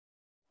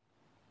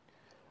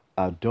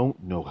I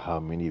don't know how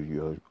many of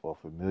you are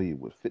familiar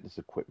with fitness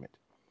equipment,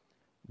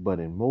 but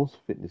in most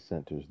fitness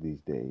centers these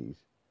days,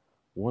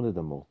 one of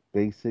the most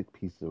basic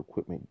pieces of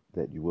equipment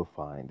that you will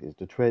find is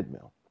the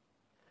treadmill.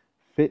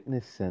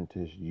 Fitness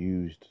centers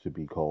used to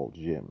be called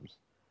gyms,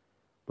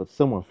 but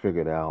someone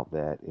figured out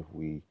that if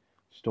we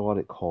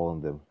started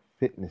calling them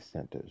fitness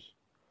centers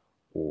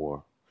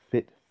or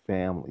fit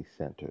family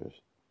centers,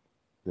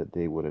 that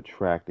they would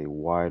attract a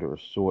wider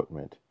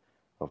assortment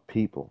of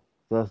people,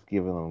 thus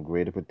giving them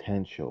greater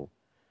potential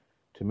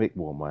to make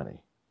more money.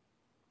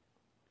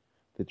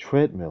 The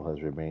treadmill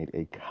has remained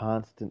a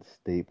constant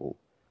staple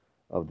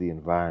of the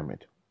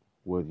environment,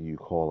 whether you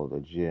call it a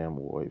gym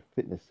or a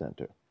fitness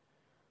center.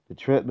 The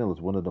treadmill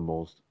is one of the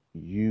most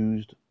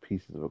used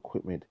pieces of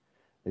equipment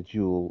that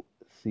you'll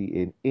see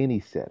in any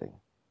setting.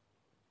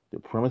 The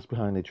premise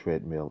behind the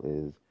treadmill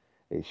is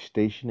a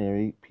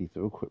stationary piece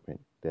of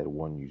equipment that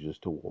one uses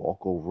to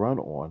walk or run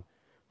on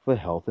for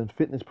health and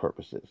fitness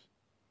purposes.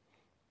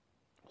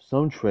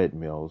 Some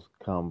treadmills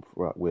come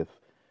with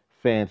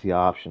fancy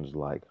options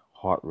like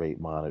heart rate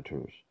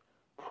monitors,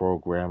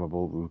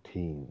 programmable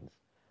routines,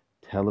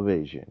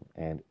 television,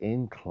 and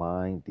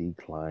incline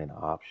decline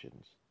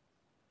options.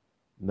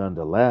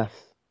 Nonetheless,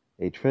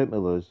 a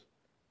treadmill is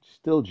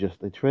still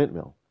just a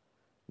treadmill,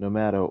 no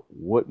matter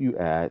what you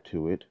add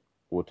to it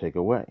or take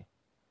away.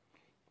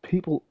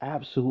 People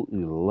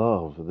absolutely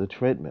love the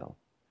treadmill.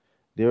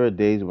 There are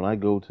days when I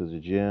go to the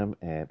gym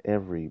and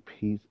every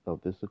piece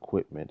of this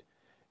equipment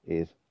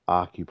is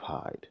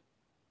occupied.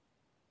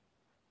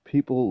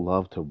 People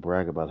love to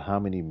brag about how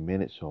many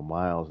minutes or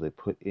miles they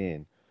put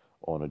in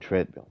on a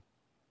treadmill.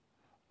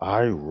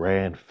 I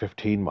ran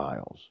 15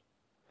 miles.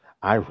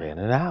 I ran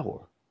an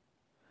hour.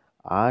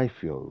 I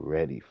feel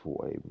ready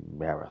for a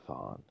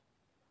marathon.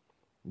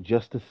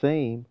 Just the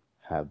same,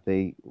 have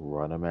they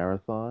run a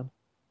marathon?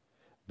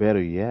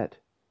 Better yet,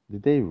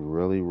 did they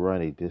really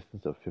run a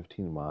distance of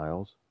 15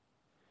 miles?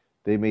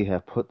 They may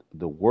have put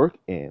the work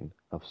in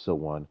of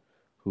someone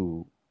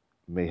who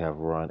may have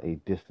run a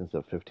distance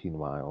of 15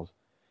 miles,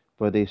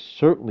 but they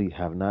certainly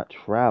have not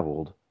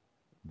traveled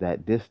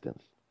that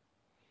distance.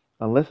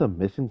 Unless I'm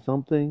missing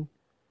something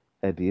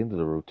at the end of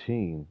the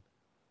routine,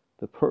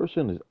 the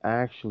person is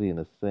actually in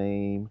the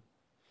same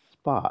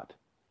spot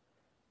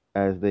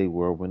as they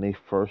were when they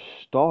first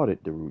started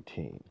the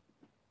routine.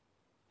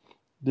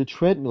 The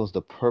treadmill is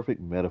the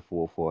perfect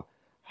metaphor for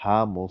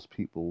how most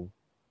people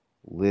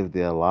live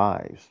their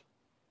lives.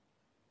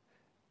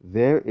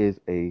 There is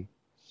a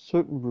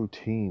certain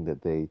routine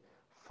that they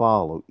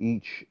follow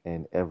each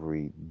and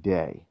every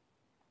day.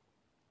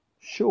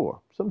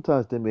 Sure,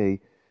 sometimes there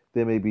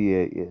may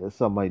be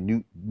some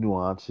minute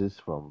nuances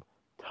from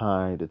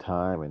time to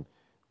time, and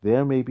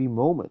there may be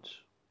moments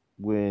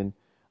when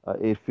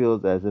it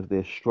feels as if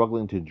they're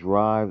struggling to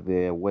drive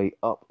their way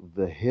up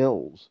the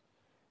hills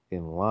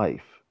in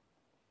life.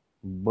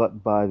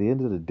 But by the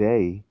end of the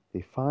day,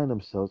 they find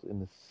themselves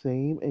in the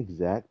same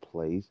exact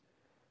place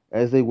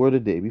as they were the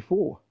day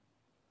before.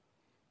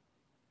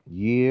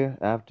 Year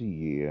after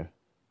year,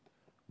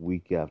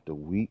 week after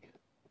week,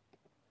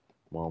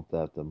 month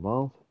after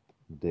month,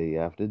 day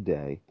after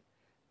day,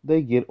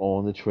 they get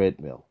on the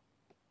treadmill.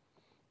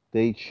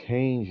 They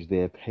change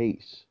their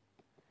pace.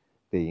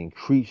 They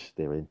increase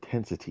their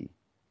intensity.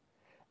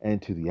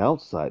 And to the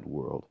outside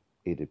world,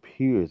 it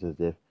appears as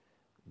if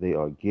they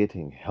are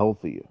getting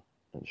healthier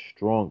and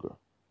stronger.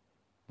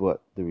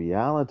 But the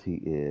reality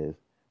is,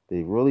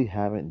 they really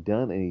haven't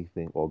done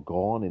anything or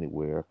gone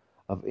anywhere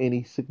of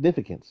any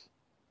significance.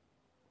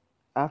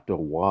 After a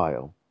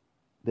while,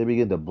 they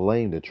begin to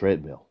blame the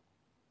treadmill.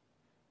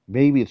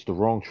 Maybe it's the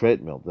wrong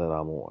treadmill that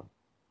I'm on.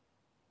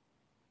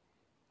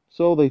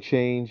 So they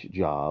change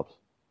jobs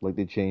like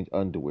they change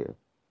underwear,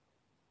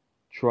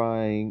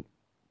 trying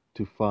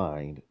to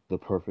find the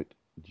perfect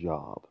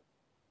job.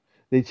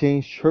 They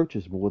change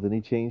churches more than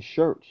they change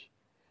shirts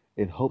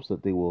in hopes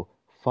that they will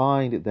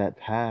find that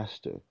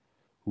pastor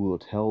who will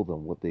tell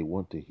them what they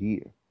want to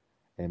hear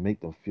and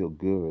make them feel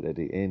good at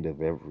the end of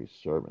every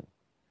sermon.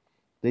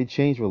 They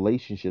change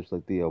relationships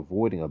like they are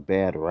avoiding a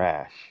bad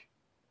rash.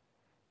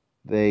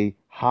 They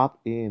hop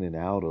in and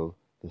out of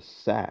the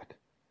sack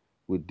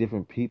with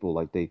different people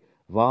like they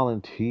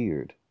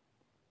volunteered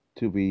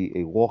to be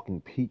a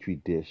walking petri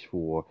dish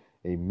for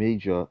a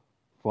major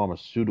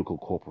pharmaceutical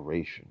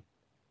corporation.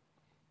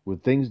 When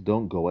things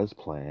don't go as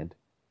planned,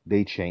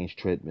 they change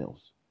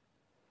treadmills.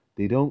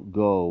 They don't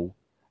go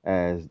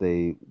as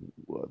they,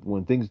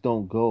 when things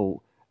don't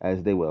go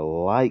as they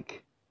would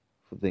like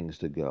for things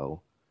to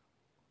go,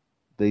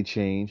 they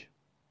change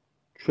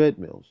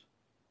treadmills.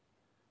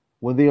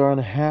 When they are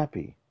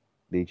unhappy,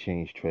 they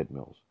change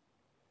treadmills.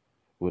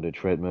 When the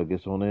treadmill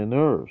gets on their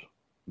nerves,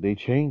 they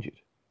change it.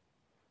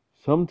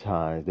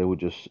 Sometimes they would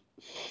just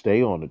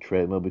stay on the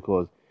treadmill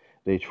because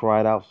they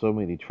tried out so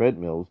many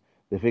treadmills,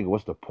 they figure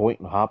what's the point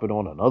in hopping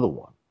on another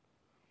one?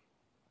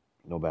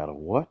 No matter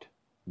what,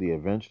 they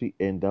eventually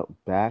end up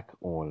back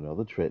on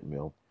another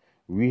treadmill,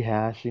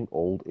 rehashing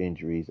old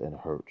injuries and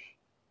hurts.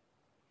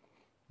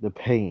 The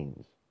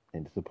pains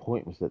and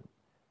disappointments that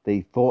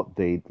they thought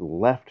they'd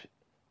left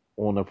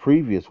on the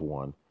previous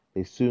one,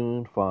 they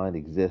soon find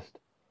exist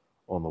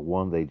on the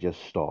one they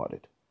just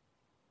started.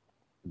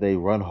 They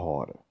run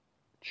harder,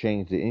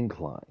 change the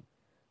incline,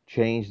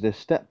 change their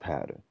step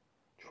pattern,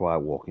 try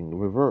walking the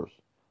reverse.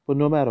 But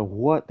no matter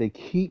what, they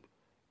keep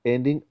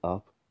ending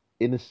up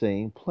in the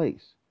same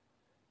place,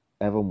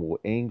 ever more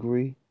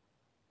angry,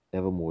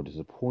 ever more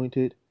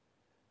disappointed,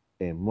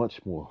 and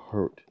much more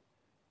hurt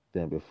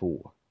than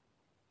before.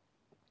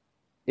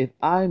 If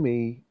I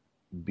may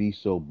be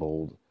so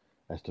bold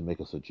as to make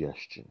a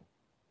suggestion,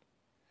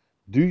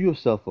 do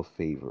yourself a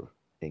favor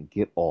and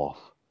get off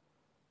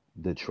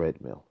the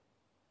treadmill.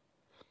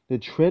 The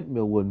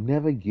treadmill will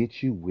never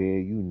get you where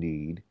you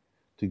need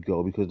to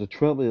go because the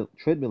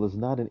treadmill is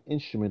not an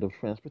instrument of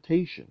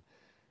transportation.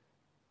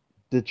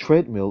 The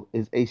treadmill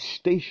is a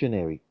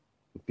stationary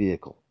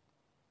vehicle.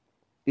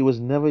 It was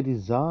never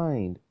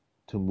designed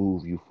to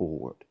move you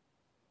forward.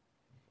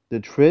 The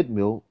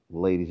treadmill,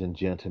 ladies and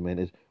gentlemen,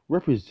 is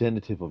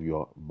representative of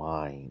your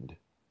mind,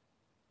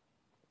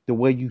 the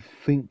way you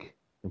think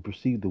and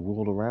perceive the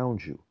world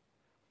around you.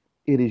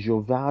 It is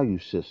your value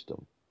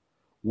system,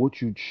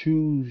 what you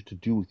choose to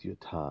do with your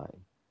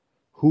time,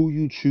 who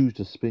you choose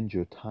to spend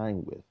your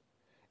time with,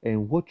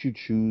 and what you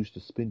choose to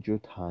spend your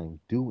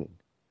time doing.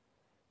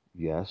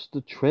 Yes,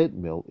 the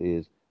treadmill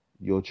is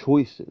your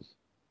choices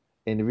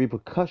and the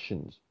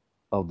repercussions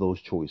of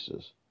those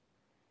choices.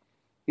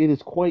 It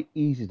is quite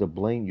easy to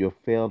blame your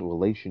failed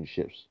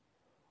relationships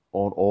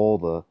on all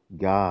the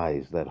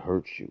guys that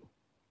hurt you,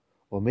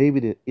 or maybe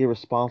the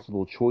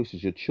irresponsible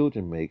choices your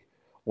children make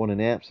on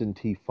an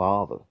absentee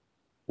father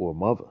or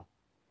mother.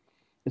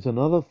 It's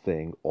another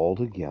thing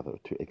altogether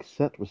to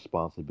accept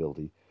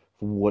responsibility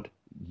for what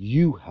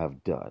you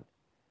have done,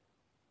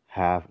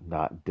 have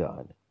not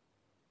done,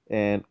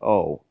 and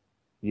oh,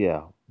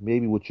 yeah,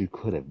 maybe what you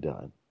could have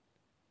done.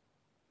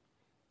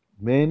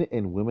 Men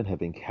and women have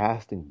been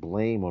casting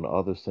blame on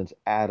others since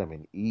Adam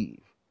and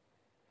Eve.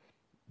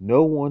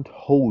 No one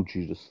told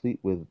you to sleep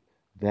with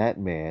that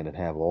man and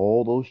have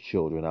all those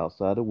children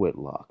outside of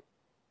wedlock,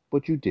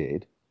 but you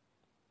did.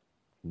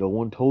 No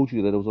one told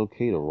you that it was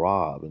okay to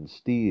rob and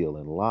steal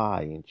and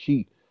lie and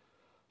cheat.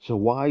 So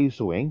why are you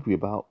so angry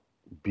about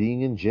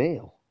being in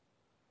jail?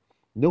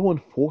 No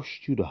one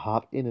forced you to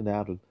hop in and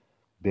out of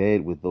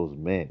bed with those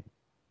men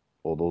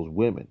or those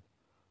women,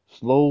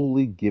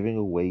 slowly giving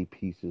away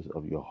pieces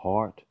of your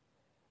heart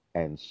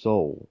and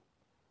soul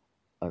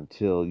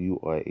until you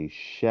are a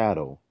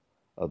shadow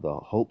of the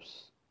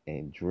hopes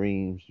and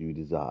dreams you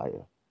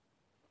desire.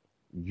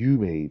 You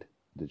made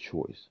the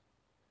choice.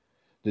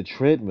 The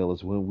treadmill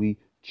is when we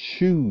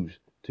choose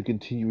to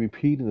continue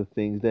repeating the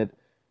things that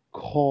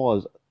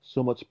cause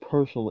so much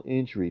personal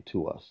injury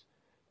to us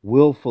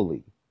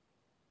willfully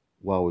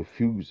while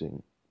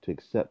refusing to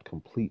accept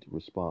complete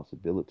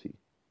responsibility.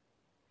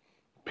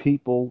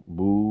 People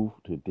move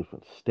to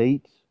different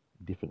states,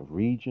 different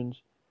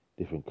regions,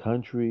 different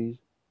countries,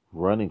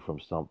 running from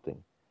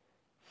something,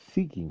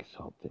 seeking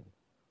something,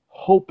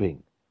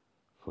 hoping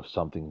for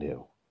something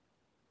new,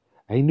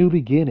 a new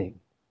beginning,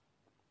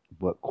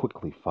 but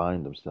quickly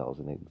find themselves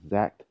in the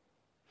exact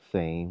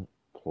same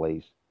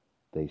place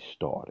they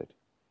started.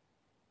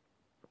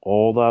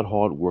 All that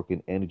hard work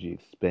and energy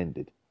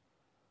expended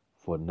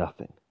for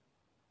nothing.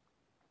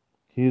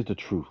 Here's the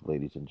truth,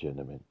 ladies and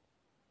gentlemen.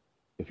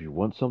 If you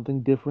want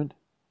something different,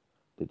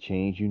 the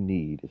change you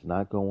need is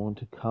not going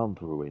to come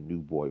through a new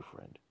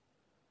boyfriend,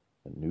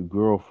 a new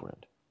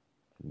girlfriend,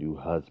 a new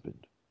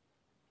husband,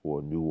 or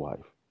a new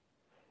wife.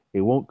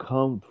 It won't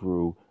come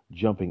through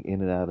jumping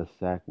in and out of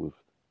sack with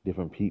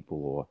different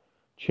people or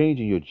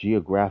changing your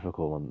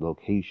geographical and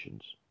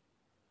locations.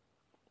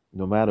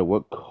 No matter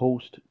what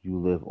coast you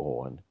live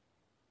on,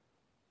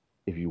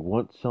 if you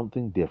want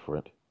something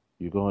different,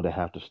 you're going to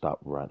have to stop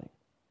running.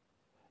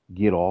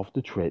 Get off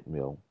the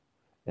treadmill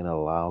and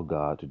allow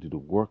God to do the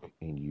work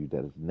in you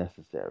that is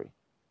necessary.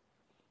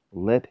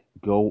 Let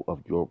go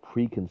of your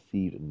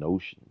preconceived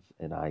notions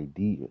and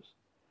ideas.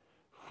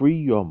 Free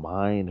your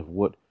mind of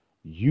what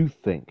you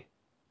think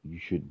you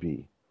should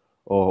be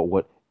or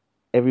what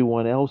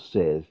everyone else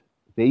says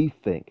they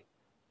think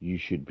you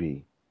should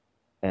be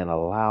and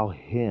allow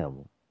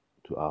Him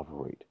to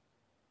operate.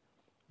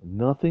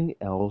 Nothing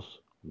else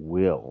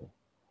will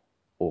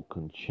or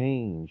can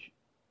change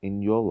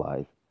in your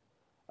life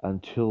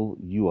until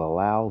you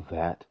allow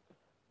that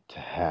to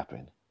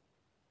happen.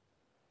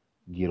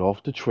 Get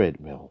off the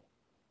treadmill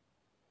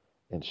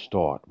and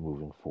start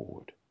moving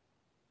forward.